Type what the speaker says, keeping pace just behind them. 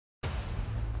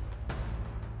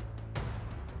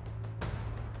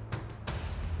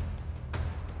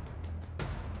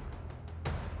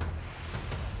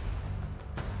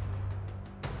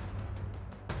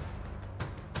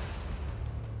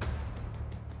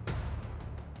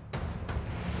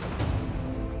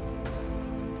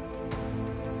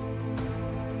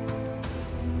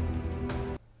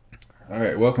All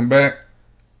right, welcome back.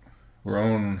 We're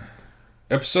on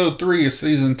episode 3 of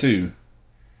season 2.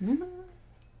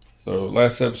 So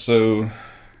last episode,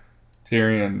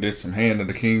 Tyrion did some Hand of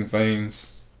the King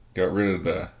things. Got rid of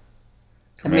the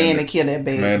man to kill that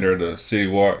baby. Commander of the City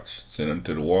Watch. Sent him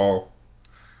to the wall.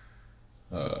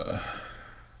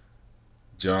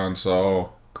 Jon saw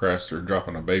Craster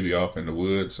dropping a baby off in the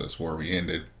woods. That's where we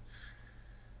ended.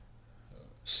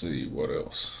 Let's see what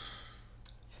else.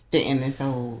 Staying this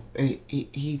whole,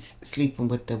 he's sleeping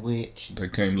with the witch. They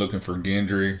came looking for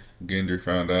Gendry. Gendry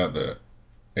found out that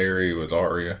Aerie was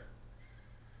Arya.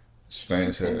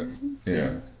 Stannis had,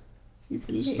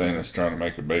 Stannis trying to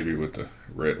make a baby with the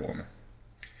red woman.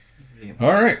 Yeah.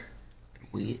 All right,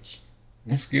 Witch.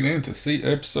 let's get into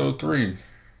episode 3.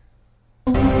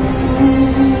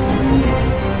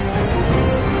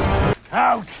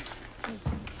 Out!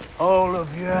 All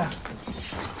of you. I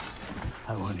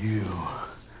want you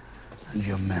and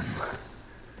your men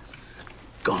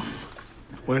gone.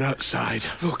 We're outside.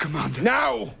 Lord Commander.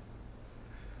 Now!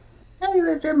 How do you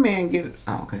let that man get it?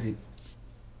 Oh, because he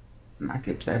knocked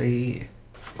it upside the head.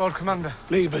 Lord Commander.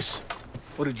 Leave us.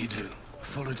 What did you do? I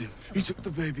followed him. He took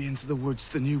the baby into the woods,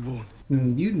 the newborn.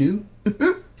 You knew.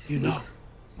 You know.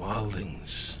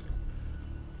 Wildings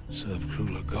serve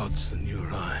crueler gods than you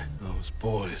or I. Those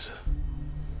boys are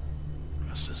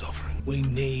Craster's offering. We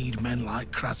need men like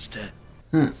Craster.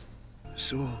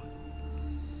 So,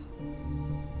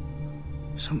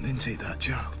 something take that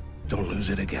child. Don't lose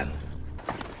it again.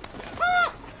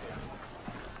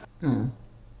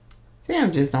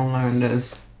 Sam just don't learn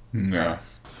this. No.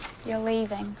 You're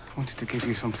leaving. I wanted to give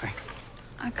you something.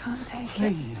 I can't take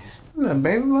it. Please. The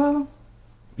baby bottle?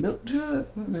 Milk jug?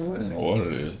 I mean, I what? don't know what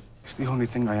it is. It's the only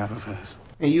thing I have of hers.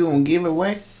 And you gonna give it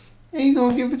away? And you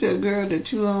gonna give it to a girl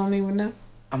that you don't even know?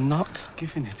 I'm not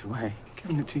giving it away. I'm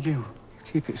giving it to you.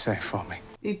 Keep it safe for me.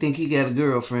 You think he got a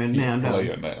girlfriend now, Play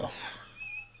don't it now.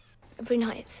 Every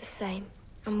night it's the same.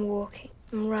 I'm walking.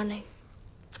 I'm running.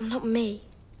 I'm not me.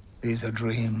 These are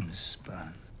dreams,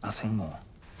 Bran. Nothing more.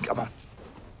 Come on.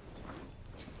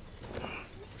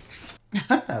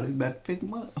 I thought he was about to pick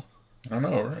him up. I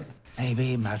know, right?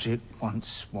 Maybe magic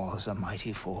once was a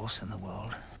mighty force in the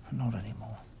world, but not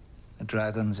anymore. The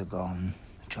dragons are gone,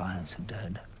 the giants are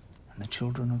dead, and the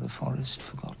children of the forest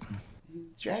forgotten.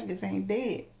 Dragons ain't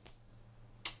dead.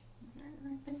 I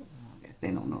guess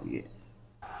they don't know yet.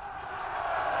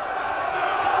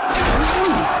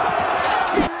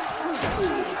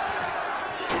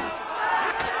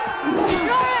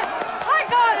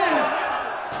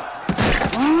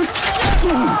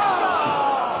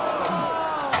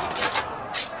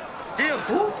 I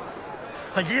Yield!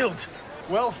 I yield.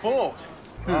 Well fought.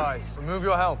 Aye, remove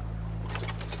your helm.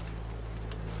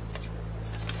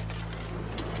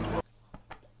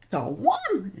 It's a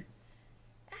woman.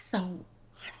 That's a woman.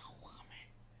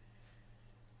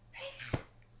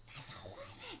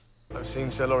 I've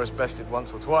seen Sir Loras bested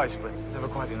once or twice, but never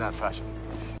quite in that fashion.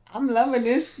 I'm loving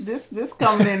this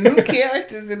coming in new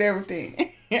characters and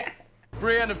everything.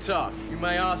 Brienne of Tarth, you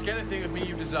may ask anything of me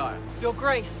you desire. Your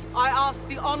Grace, I ask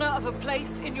the honor of a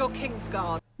place in your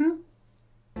Kingsguard.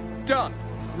 Done.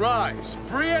 Rise,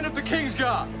 Brienne of the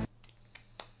Kingsguard.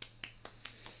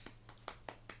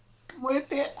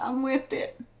 I'm with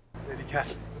it. Lady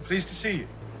Catelyn, pleased to see you.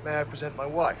 May I present my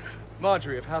wife?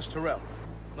 Marjorie of House Tyrell.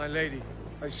 My lady,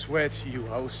 I swear to you,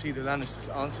 I will see the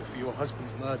Lannisters answer for your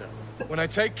husband's murder. When I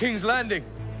take King's Landing,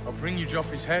 I'll bring you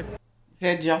Joffrey's head. Is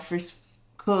that Joffrey's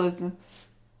cousin?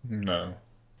 No.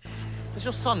 Has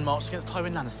your son marched against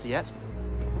Tywin Lannister yet?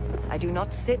 I do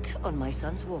not sit on my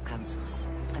son's war councils.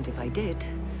 And if I did,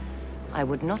 I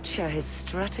would not share his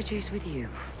strategies with you.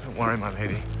 Don't worry, my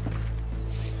lady.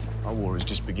 Our war is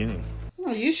just beginning.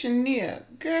 No, you shouldn't hear.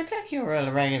 Girl, take your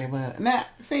really raggedy butt. Now,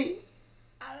 see,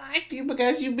 I liked you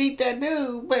because you beat that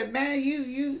dude, but now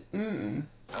you.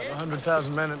 I have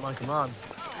 100,000 men at my command.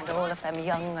 And all of them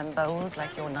young and bold,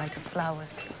 like your Knight of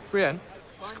Flowers. Brienne,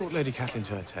 escort Lady Catelyn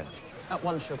to her tent. At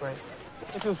once, Your Grace.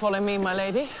 If you'll follow me, my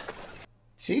lady.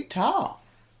 She tall.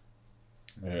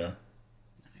 Yeah.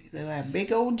 They're like a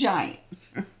big old giant.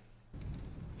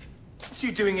 What are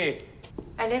you doing here?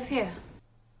 I live here.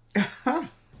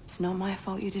 It's not my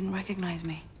fault you didn't recognize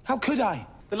me. How could I?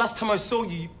 The last time I saw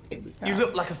you, you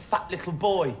looked like a fat little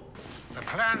boy. The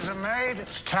plans are made.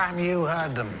 It's time you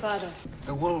heard them. Father.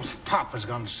 The wolf pup has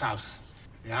gone south.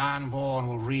 The Ironborn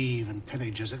will reave and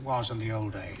pillage as it was in the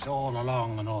old days, all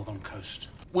along the northern coast.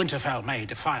 Winterfell may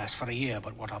defy us for a year,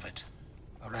 but what of it?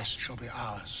 The rest shall be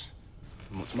ours.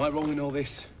 And what's my role in all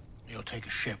this? You'll take a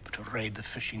ship to raid the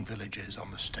fishing villages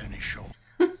on the stony shore.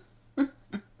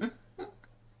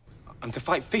 I'm to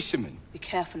fight fishermen. Be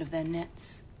careful of their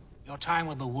nets. Your time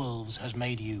with the wolves has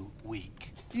made you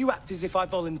weak. You act as if I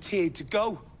volunteered to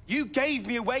go. You gave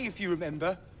me away, if you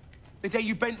remember. The day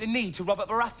you bent the knee to Robert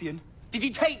Baratheon. Did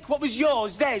you take what was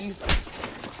yours then?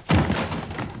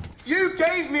 You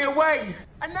gave me away!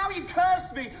 And now you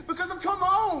curse me because I've come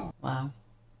home! Wow.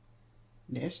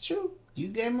 That's true. You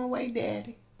gave him away,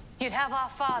 Daddy. You'd have our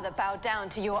father bow down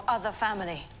to your other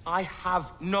family. I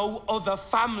have no other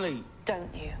family.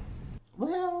 Don't you?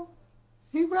 Well,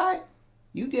 he right.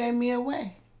 You gave me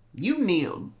away. You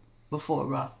kneeled before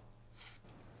Rob.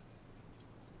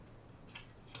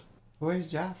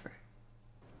 Where's Joffrey?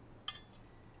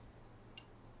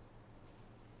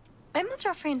 When will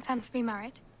Joffrey and Sansa be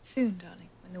married? Soon, darling,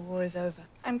 when the war is over.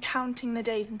 I'm counting the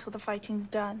days until the fighting's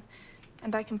done,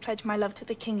 and I can pledge my love to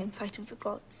the king in sight of the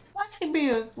gods. Why she be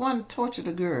one to torture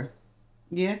the girl?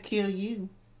 Yeah, kill you.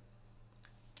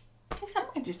 Can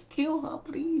somebody just kill her,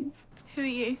 please? Who are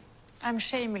you? I'm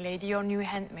Shae, milady, your new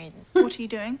handmaiden. What are you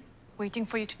doing? Waiting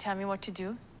for you to tell me what to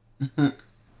do.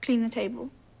 Clean the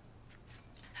table.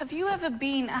 Have you ever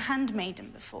been a handmaiden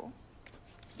before?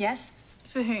 Yes.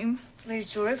 For whom? Lady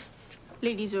Zurif.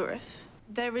 Lady Zurif.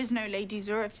 There is no Lady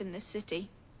Zurif in this city.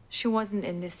 She wasn't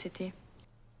in this city.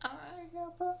 Alright,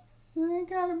 Papa. You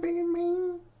ain't gotta be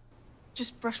mean.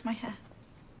 Just brush my hair.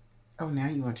 Oh, now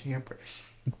you want your hairbrush.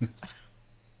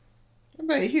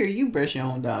 Everybody hear you brush your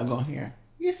own doggone hair.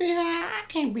 You see how I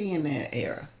can't be in that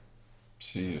era.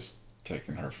 She is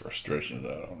taking her frustrations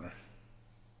out on her.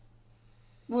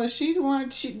 Well, she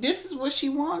wanted. This is what she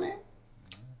wanted.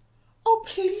 Oh,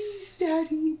 please,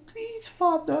 Daddy. Please,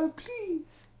 Father.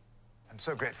 Please. I'm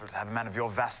so grateful to have a man of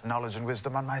your vast knowledge and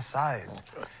wisdom on my side.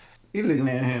 You're looking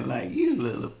at him like, you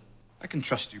little... I can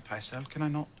trust you, Pycelle, can I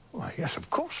not? Why, yes, of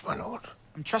course, my lord.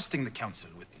 I'm trusting the council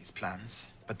with these plans,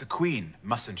 but the Queen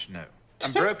mustn't know.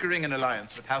 I'm brokering an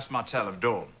alliance with House Martell of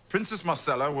Dorne. Princess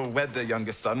Marcella will wed their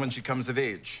youngest son when she comes of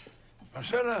age.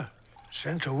 Marcella,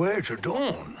 sent away to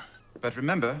Dorne. But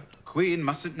remember, the Queen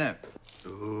mustn't know.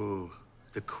 Ooh,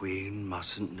 the Queen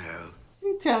mustn't know.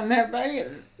 You telling everybody,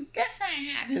 that's not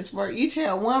how this works. You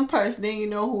tell one person, then you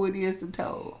know who it is to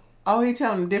tell. Oh, he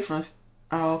telling different.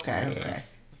 Oh, okay.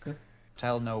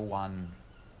 Tell no one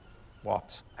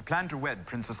what? I plan to wed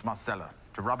Princess Marcella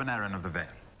to Robin Arryn of the Vale.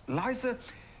 Lysa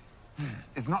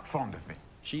is not fond of me.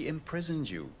 She imprisoned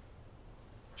you.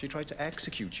 She tried to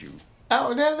execute you.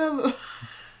 Oh, that little...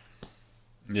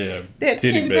 Yeah, that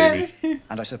kitty baby.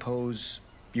 And I suppose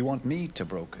you want me to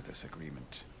broker this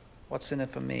agreement. What's in it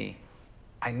for me?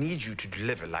 I need you to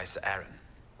deliver Lysa Arryn.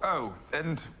 Oh,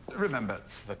 and remember...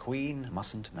 The Queen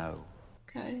mustn't know.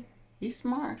 Okay. He's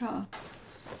smart, huh?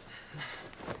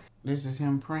 This is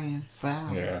him praying for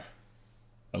hours. Yeah.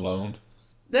 Alone.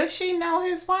 Does she know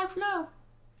his wife now?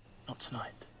 Not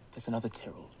tonight. There's another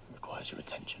Tyrell who requires your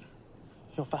attention.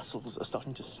 Your vassals are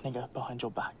starting to snigger behind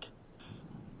your back.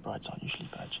 Brides aren't usually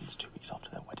virgins 2 weeks after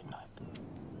their wedding night.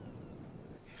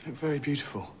 You look very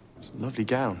beautiful. It's a lovely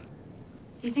gown.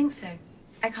 You think so?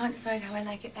 I can't decide how I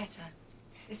like it better.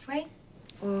 This way?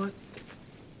 Or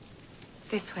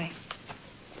this way?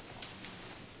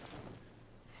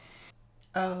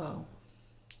 Oh.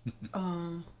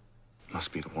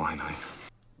 Must be the wine,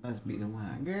 Must be the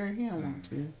wine. Girl, he don't want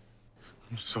to.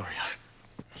 I'm sorry.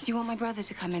 Do you want my brother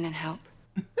to come in and help?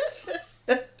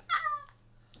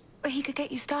 Or he could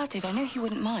get you started. I know he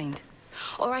wouldn't mind.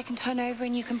 Or I can turn over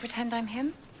and you can pretend I'm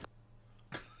him.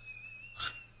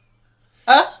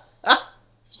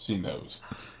 She knows.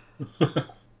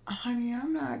 Honey,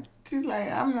 I'm not. She's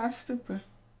like, I'm not stupid.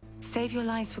 Save your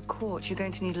lies for court. You're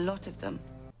going to need a lot of them.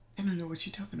 I don't know what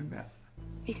you're talking about.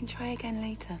 We can try again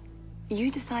later. You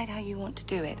decide how you want to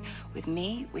do it. With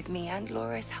me and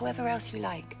Loras, however else you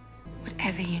like.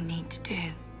 Whatever you need to do.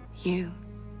 You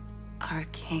are a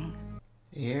king.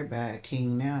 Everybody a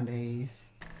king nowadays.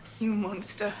 You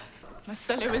monster.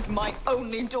 Marcella is my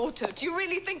only daughter. Do you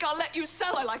really think I'll let you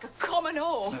sell her like a common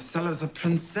whore? Marcella's a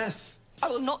princess. I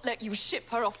will not let you ship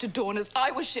her off to Dorne as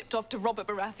I was shipped off to Robert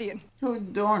Baratheon. Who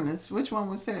Dornus? Which one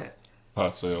was that?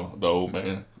 Pycelle, the old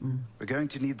man. We're going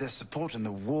to need their support in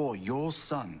the war your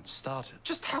son started.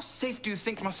 Just how safe do you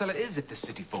think Marcella is if the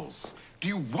city falls? Do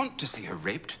you want to see her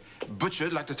raped?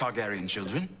 Butchered like the Targaryen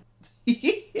children?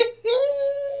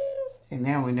 And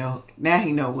now we know. Now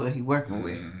he know what he working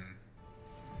with.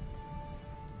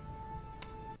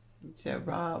 He said,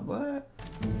 Rob, what?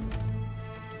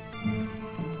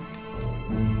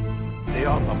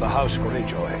 Theon of the House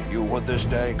Greyjoy, you would this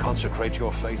day consecrate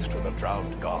your faith to the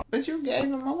drowned god. But you gave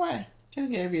him away. You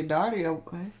gave your daughter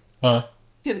away. Huh?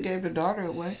 You gave the daughter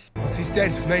away. What is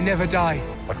dead may never die.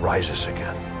 But rises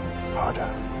again, harder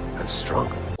and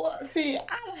stronger. Well, see,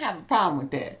 I don't have a problem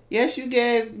with that. Yes, you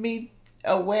gave me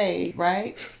away,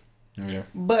 right? Yeah.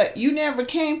 But you never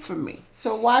came for me.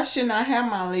 So why shouldn't I have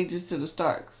my allegiance to the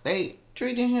Starks? They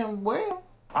treated him well.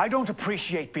 I don't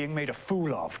appreciate being made a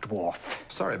fool of, dwarf.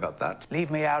 Sorry about that.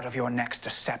 Leave me out of your next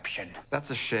deception. That's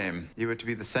a shame. You were to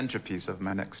be the centerpiece of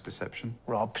my next deception.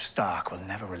 Robb Stark will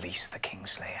never release the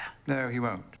Kingslayer. No, he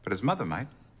won't. But his mother might.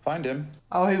 Find him.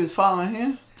 Oh, he was following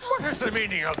him? What is the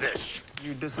meaning of this?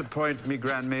 You disappoint me,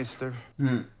 Grand Maester.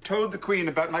 Told the Queen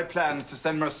about my plans to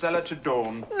send Marcella to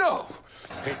Dorne. No,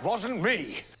 it wasn't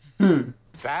me.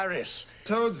 Varys.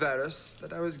 Told Varys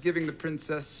that I was giving the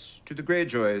princess to the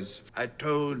Greyjoys. I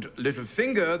told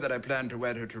Littlefinger that I planned to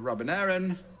wed her to Robin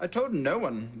Arryn. I told no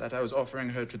one that I was offering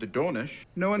her to the Dornish.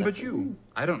 No one but you.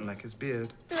 I don't like his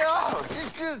beard.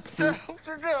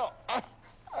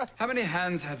 How many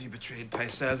hands have you betrayed,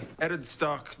 Pycelle? Eddard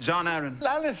Stark, Jon Arryn.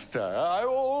 Lannister. I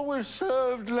always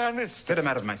served Lannister. Get him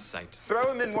out of my sight. Throw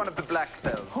him in one of the black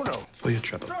cells. Oh, no. For your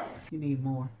trouble. You need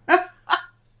more.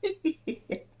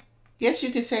 Guess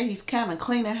you could say he's kind of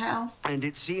cleaning house. And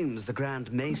it seems the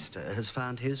Grand Maester has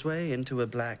found his way into a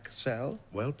black cell.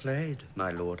 Well played,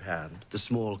 my Lord Hand. The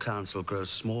small council grows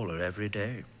smaller every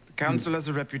day. The council has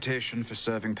a reputation for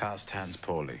serving past hands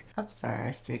poorly. I'm sorry,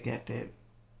 I still got that.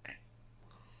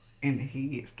 And he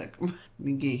gets stuck.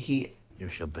 He get hit. You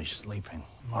should be sleeping.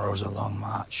 Tomorrow's a long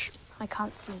march. I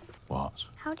can't sleep. What?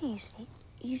 How do you sleep?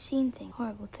 You've seen things,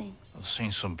 horrible things. I've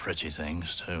seen some pretty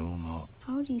things too, but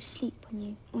How do you sleep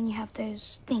when you have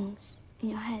those things in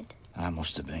your head? I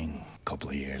must have been a couple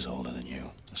of years older than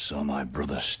you. I saw my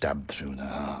brother stabbed through the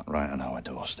heart right on our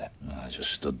doorstep. And I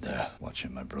just stood there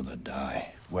watching my brother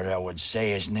die. Where I would say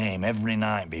his name every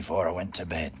night before I went to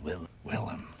bed.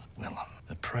 Willem.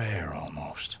 A prayer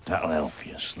almost. That'll help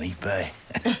you sleep, eh?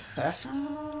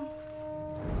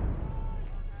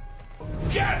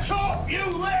 Get up, you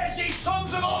lazy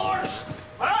sons of whores!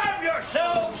 Arm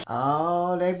yourselves!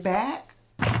 Oh, they back?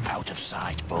 Out of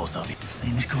sight, both of you. If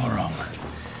things go wrong,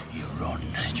 you run.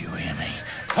 Do you hear me?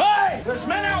 Hey! There's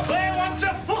men out there want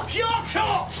to fuck your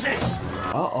corpses!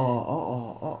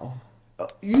 Uh-oh.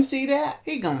 You see that?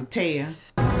 He gonna tell.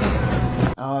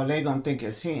 Oh, they gonna think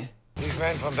it's him. These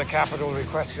men from the capital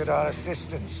requested our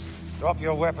assistance. Drop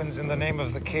your weapons in the name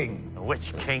of the king.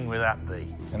 Which king will that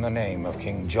be? In the name of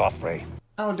King Joffrey.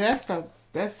 Oh, that's the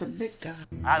big guy.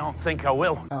 I don't think I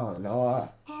will. Oh, Lord.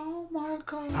 Oh, my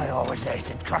God. I always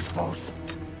hated crossbows.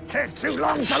 Take too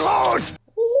long to load!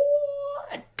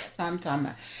 That's what I'm talking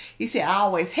about. He said, I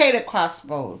always hated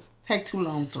crossbows. Take too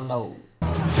long to load.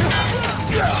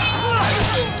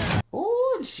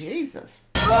 Oh, Jesus.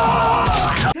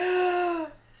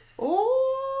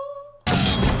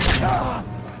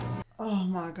 Oh,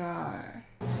 my God.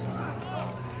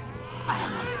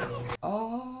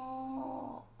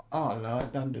 Oh,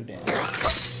 Lord, don't do that.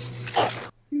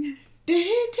 Did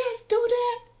he just do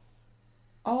that?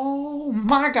 Oh,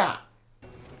 my God.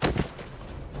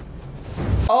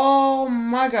 Oh,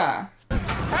 my God.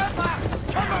 Help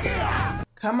us! Come here!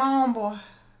 Come on, boy.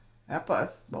 Help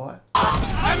us, boy.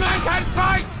 A man can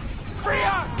fight! Free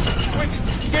us! Quick,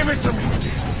 give it to me!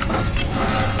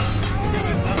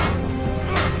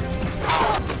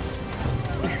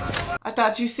 I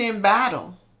thought you seen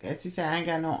battle. Guess he said I ain't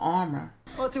got no armor.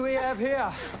 What do we have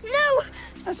here? No!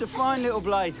 That's a fine little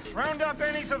blade. Round up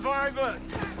any survivors.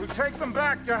 We'll take them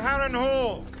back to Harren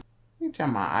Hall. You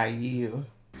talking about you?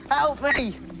 Help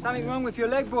me! Something wrong with your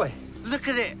leg, boy. Look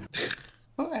at it.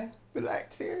 Boy,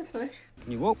 relax, seriously.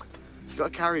 Can you walk? You gotta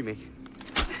carry me.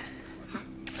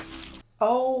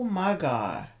 Oh my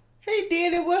God. He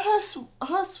did it with her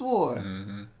sword.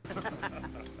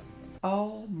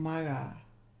 Oh my God.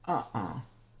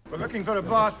 We're looking for a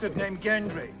bastard named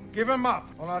Gendry. Give him up,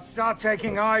 or I'll start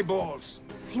taking eyeballs.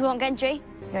 You want Gendry?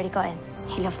 You already got him.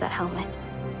 He loved that helmet.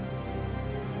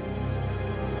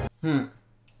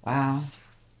 Wow.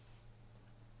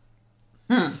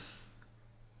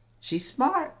 She's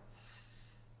smart.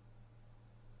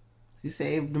 She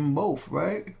saved them both,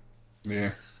 right?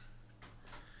 Yeah.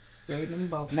 Saved them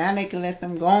both. Now they can let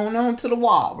them go on to the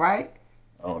wall, right?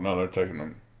 Oh, no, they're taking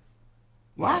them.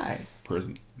 Why?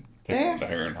 Prison. Taking them to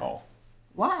Harren Hall.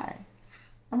 Why?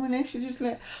 I mean, they should just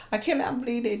let... I cannot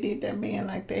believe they did that man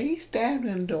like that. He stabbed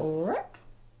him direct.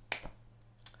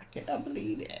 I cannot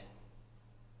believe that.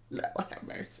 Lord have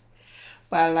mercy.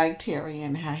 But I like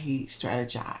Tyrion, how he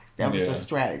strategized. That was a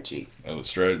strategy. That was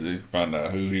strategy. Find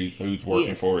out who's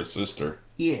working for his sister.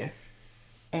 Yeah.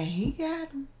 And he got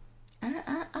him.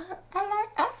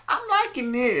 I'm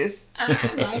liking this.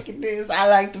 I'm liking this. I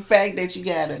like the fact that you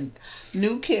got a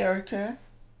new character.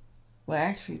 Well,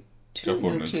 actually, two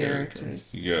new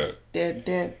characters. You got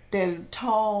that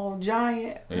tall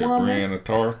giant woman. Brianna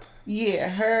Tarth. Yeah,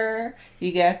 her.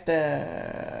 You got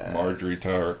the Marjorie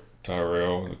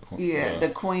Tyrell.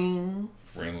 The queen.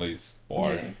 Renly's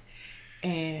wife. Yeah.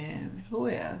 And who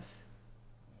else?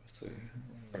 Let's see.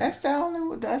 That's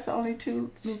the only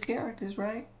two new characters,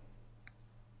 right?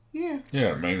 Yeah.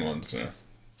 Yeah, main ones, yeah.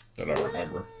 That I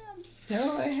remember. I'm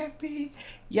so happy.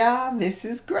 Y'all, this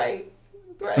is great.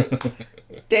 Great.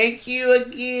 Thank you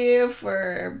again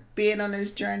for being on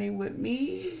this journey with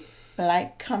me.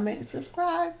 Like, comment,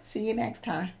 subscribe. See you next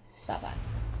time. Bye-bye.